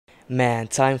Man,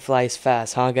 time flies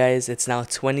fast, huh guys? It's now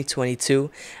 2022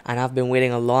 and I've been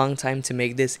waiting a long time to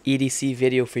make this EDC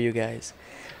video for you guys.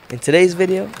 In today's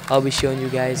video, I'll be showing you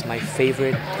guys my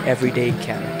favorite everyday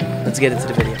camera. Let's get into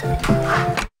the video.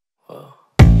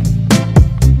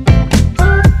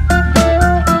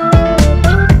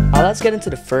 Now let's get into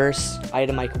the first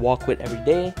item I walk with every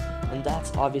day, and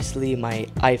that's obviously my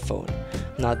iPhone.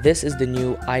 Now this is the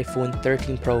new iPhone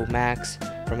 13 Pro Max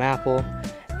from Apple.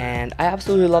 And I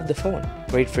absolutely love the phone.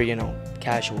 Great for,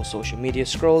 casual social media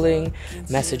scrolling,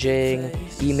 messaging,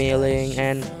 emailing,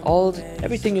 and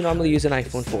everything you normally use an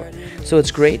iPhone for. So it's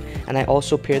great. And I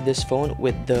also paired this phone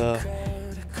with the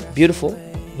beautiful,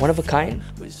 one-of-a-kind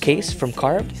case from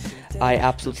Carved. I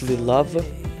absolutely love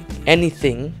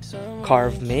anything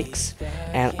Carved makes,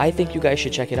 and I think you guys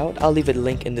should check it out. I'll leave a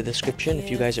link in the description if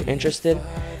you guys are interested.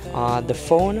 The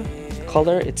phone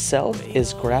color itself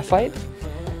is graphite.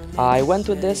 I went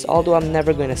with this, although I'm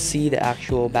never going to see the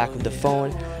actual back of the phone.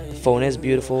 The phone is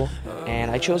beautiful,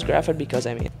 and I chose graphite because,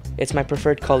 it's my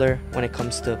preferred color when it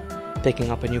comes to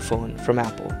picking up a new phone from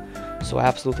Apple. So I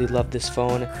absolutely love this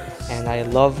phone, and I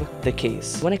love the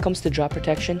case. When it comes to drop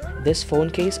protection, this phone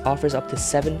case offers up to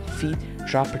 7 feet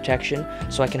drop protection,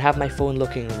 so I can have my phone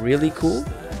looking really cool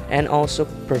and also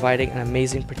providing an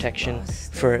amazing protection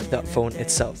for the phone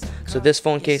itself. So this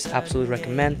phone case, absolutely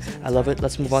recommend. I love it.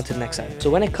 Let's move on to the next item. So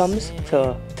when it comes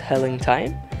to telling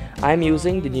time, I'm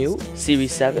using the new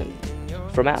Series 7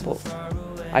 from Apple.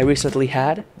 I recently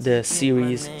had the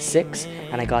Series 6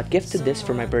 and I got gifted this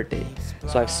for my birthday.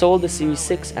 So I've sold the Series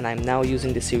 6 and I'm now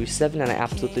using the Series 7 and I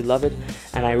absolutely love it.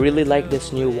 And I really like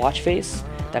this new watch face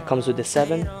that comes with the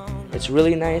 7. It's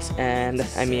really nice, and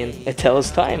it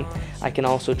tells time. I can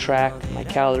also track my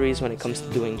calories when it comes to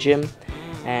doing gym,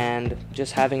 and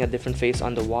just having a different face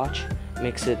on the watch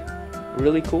makes it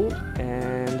really cool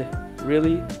and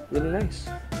really nice.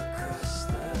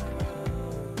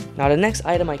 Now the next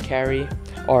item I carry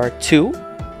are 2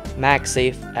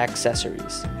 MagSafe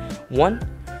accessories. One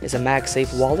is a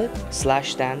MagSafe wallet /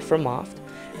 stand from Moft,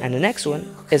 and the next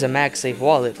one is a MagSafe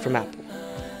wallet from Apple.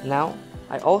 Now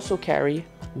I also carry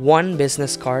one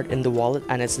business card in the wallet,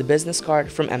 and it's the business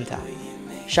card from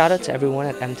MTAP. Shout out to everyone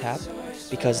at MTAP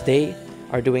because they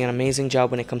are doing an amazing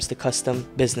job when it comes to custom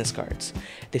business cards.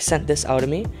 They sent this out to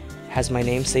me. It has my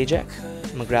name, Sajek.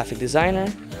 I'm a graphic designer,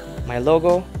 my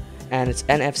logo, and it's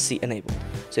NFC enabled.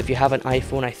 So if you have an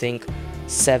iPhone, I think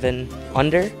 7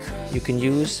 under, you can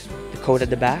use the code at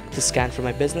the back to scan for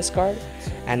my business card.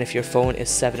 And if your phone is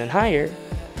 7 and higher,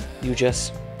 you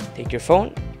just take your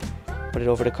phone, put it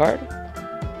over the card,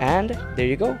 and there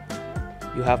you go.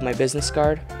 You have my business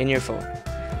card in your phone.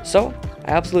 So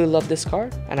I absolutely love this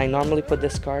card, and I normally put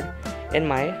this card in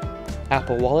my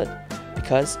Apple Wallet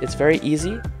because it's very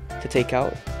easy to take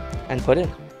out and put in.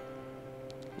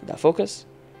 Did that focus?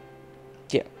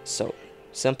 Yeah, so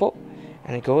simple.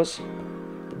 And it goes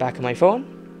the back of my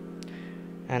phone,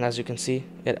 and as you can see,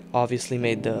 it obviously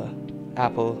made the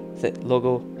Apple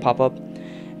logo pop up.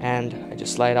 And I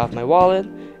just slide out my wallet,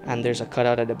 and there's a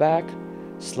cutout at the back.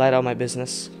 Slide out my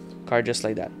business card just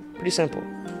like that. Pretty simple.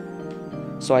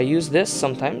 So I use this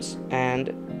sometimes,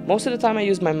 and most of the time I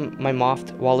use my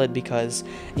Moft wallet because,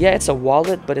 yeah, it's a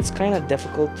wallet, but it's kind of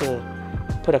difficult to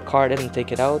put a card in and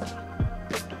take it out,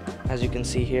 as you can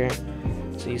see here.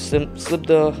 So you slip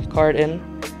the card in,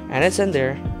 and it's in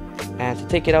there, and to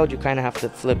take it out you kind of have to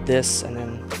flip this and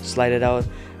then slide it out.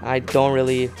 I don't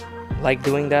really like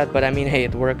doing that, but hey,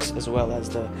 it works as well as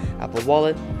the Apple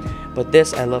Wallet. But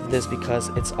this, I love this because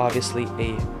it's obviously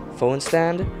a phone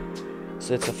stand.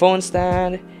 So it's a phone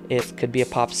stand, it could be a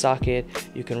pop socket,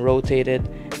 you can rotate it,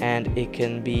 and it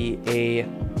can be a,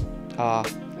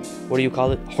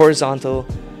 horizontal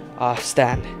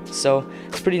stand. So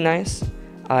it's pretty nice.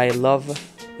 I love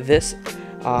this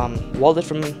wallet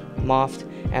from Moft,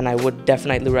 and I would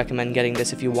definitely recommend getting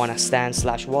this if you want a stand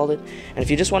 / wallet. And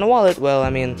if you just want a wallet, well,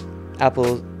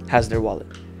 Apple has their wallet.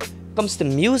 When it comes to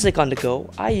music on the go,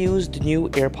 I used the new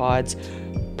Airpods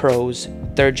Pros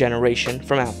 3rd generation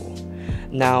from Apple.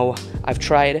 Now, I've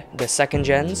tried the 2nd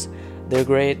gens, they're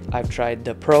great. I've tried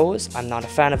the Pros, I'm not a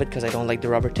fan of it because I don't like the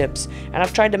rubber tips. And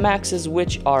I've tried the Maxes,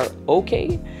 which are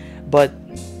okay, but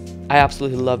I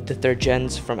absolutely love the 3rd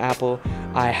gens from Apple.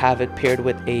 I have it paired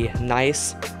with a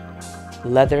nice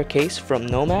leather case from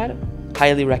Nomad.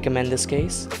 Highly recommend this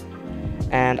case.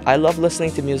 And I love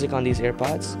listening to music on these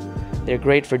AirPods. They're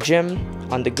great for gym,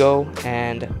 on the go,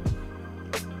 and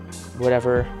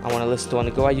whatever I want to listen to on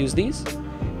the go, I use these.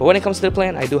 But when it comes to the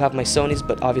plane, I do have my Sonys,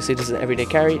 but obviously this is an everyday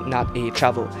carry, not a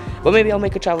travel. But maybe I'll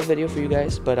make a travel video for you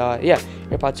guys. But yeah,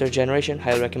 AirPods 3rd generation,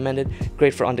 highly recommended.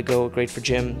 Great for on the go, great for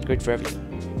gym, great for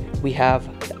everything. we have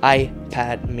the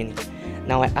iPad mini.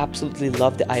 Now I absolutely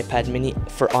love the iPad mini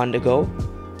for on the go.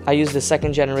 I use the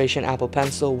 2nd generation Apple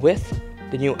Pencil with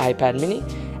the new iPad mini,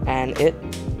 and it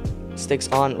sticks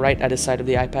on right at the side of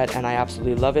the iPad, and I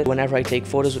absolutely love it. Whenever I take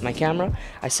photos with my camera,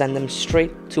 I send them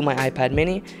straight to my iPad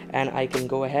mini, and I can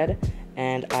go ahead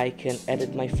and I can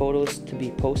edit my photos to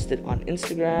be posted on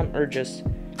Instagram or just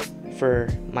for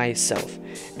myself.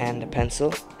 And the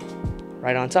pencil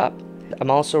right on top.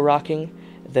 I'm also rocking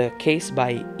the case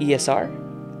by ESR.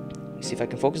 Let me see if I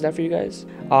can focus that for you guys.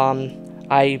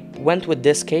 I went with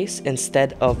this case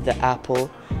instead of the Apple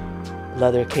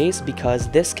leather case because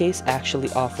this case actually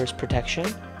offers protection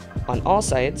on all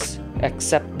sides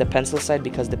except the pencil side,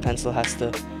 because the pencil has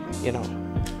to, you know,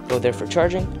 go there for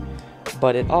charging.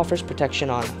 But it offers protection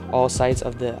on all sides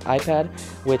of the iPad,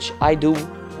 which I do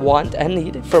want and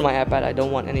need for my iPad. I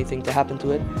don't want anything to happen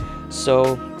to it,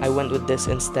 so I went with this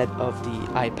instead of the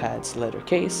iPad's leather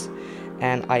case,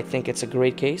 and I think it's a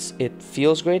great case. It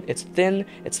feels great, it's thin,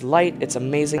 it's light, it's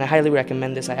amazing. I highly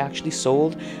recommend this. I actually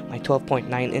sold my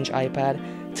 12.9-inch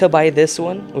iPad to buy this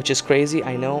one, which is crazy.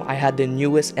 I know I had the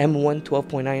newest M1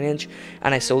 12.9-inch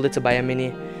and I sold it to buy a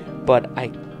mini, but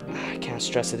I can't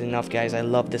stress it enough, guys. I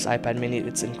love this iPad mini.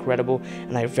 It's incredible,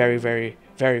 and I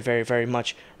very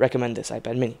much recommend this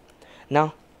iPad mini.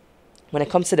 Now, when it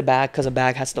comes to the bag, because the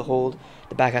bag has to hold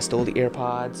the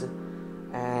AirPods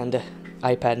and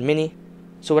iPad mini.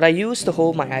 So what I use to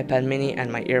hold my iPad mini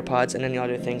and my AirPods and any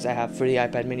other things I have for the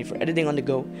iPad mini for editing on the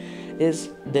go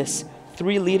is this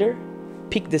 3-liter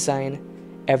Peak Design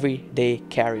everyday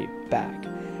carry bag.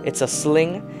 It's a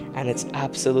sling and it's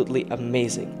absolutely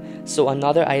amazing. So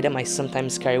another item I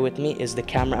sometimes carry with me is the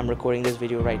camera I'm recording this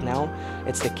video right now.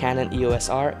 It's the Canon EOS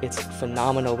R. It's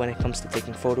phenomenal when it comes to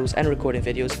taking photos and recording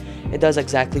videos. It does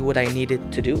exactly what I need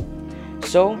it to do.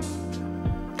 So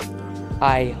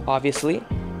I obviously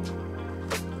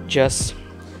just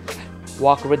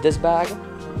walk with this bag.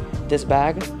 This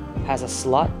bag has a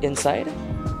slot inside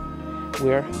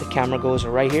where the camera goes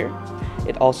right here.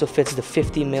 It also fits the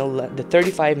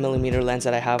 35mm lens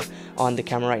that I have on the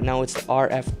camera right now. It's the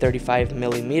RF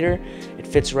 35mm. It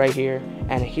fits right here,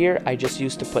 and here I just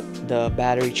used to put the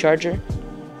battery charger.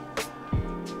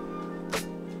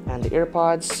 And the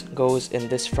AirPods goes in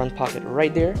this front pocket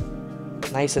right there,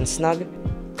 nice and snug.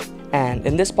 And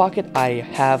in this pocket I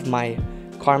have my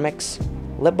Carmax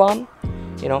Lip Balm,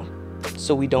 you know,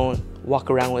 so we don't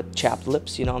walk around with chapped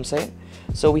lips, you know what I'm saying?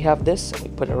 So we have this, we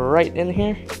put it right in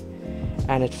here,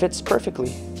 and it fits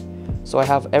perfectly. So I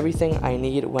have everything I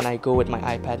need when I go with my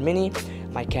iPad mini,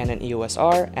 my Canon EOS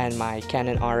R, and my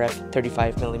Canon RF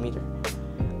 35mm.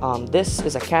 This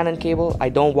is a Canon cable. I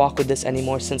don't walk with this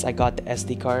anymore since I got the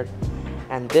SD card.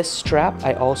 And this strap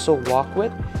I also walk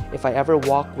with. If I ever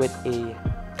walk with a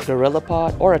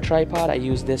GorillaPod or a tripod, I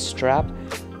use this strap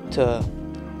to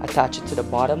attach it to the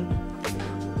bottom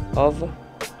of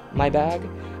my bag.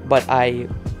 But I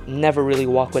never really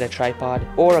walk with a tripod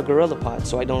or a GorillaPod,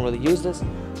 so I don't really use this.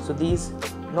 So these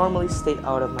normally stay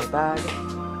out of my bag.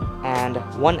 And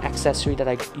one accessory that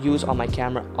I use on my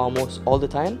camera almost all the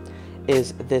time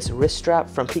is this wrist strap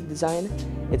from Peak Design.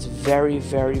 It's very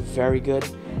good.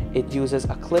 It uses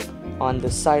a clip on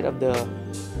the side of the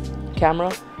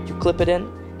camera. You clip it in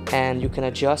and you can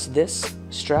adjust this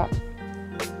strap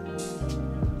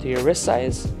to your wrist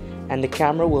size, and the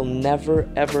camera will never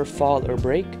ever fall or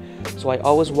break. So I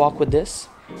always walk with this,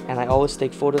 and I always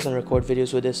take photos and record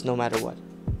videos with this no matter what.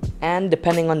 And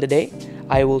depending on the day,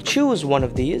 I will choose one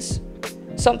of these.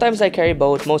 Sometimes I carry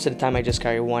both, most of the time I just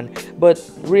carry one, but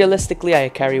realistically I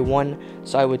carry one,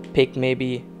 so I would pick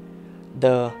maybe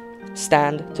the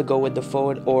stand to go with the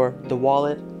phone or the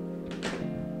wallet,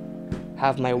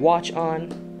 have my watch on,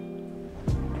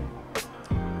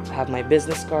 have my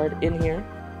business card in here,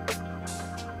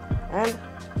 and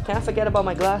can't forget about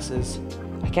my glasses.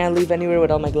 I can't leave anywhere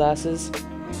without my glasses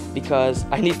because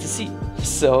I need to see,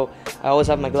 so I always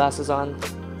have my glasses on.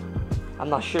 I'm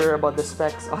not sure about the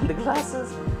specs on the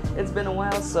glasses. It's been a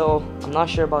while, so I'm not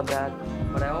sure about that,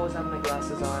 but I always have my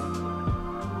glasses on.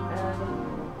 And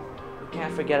we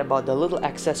can't forget about the little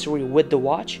accessory with the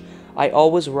watch. I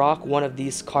always rock one of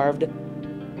these carved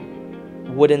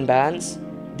wooden bands.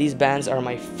 These bands are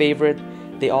my favorite.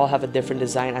 They all have a different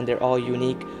design and they're all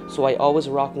unique, so I always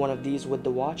rock one of these with the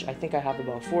watch. I think I have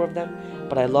about 4 of them,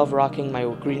 but I love rocking my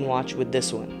green watch with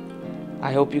this one.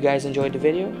 I hope you guys enjoyed the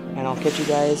video, and I'll catch you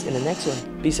guys in the next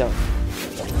one. Peace out.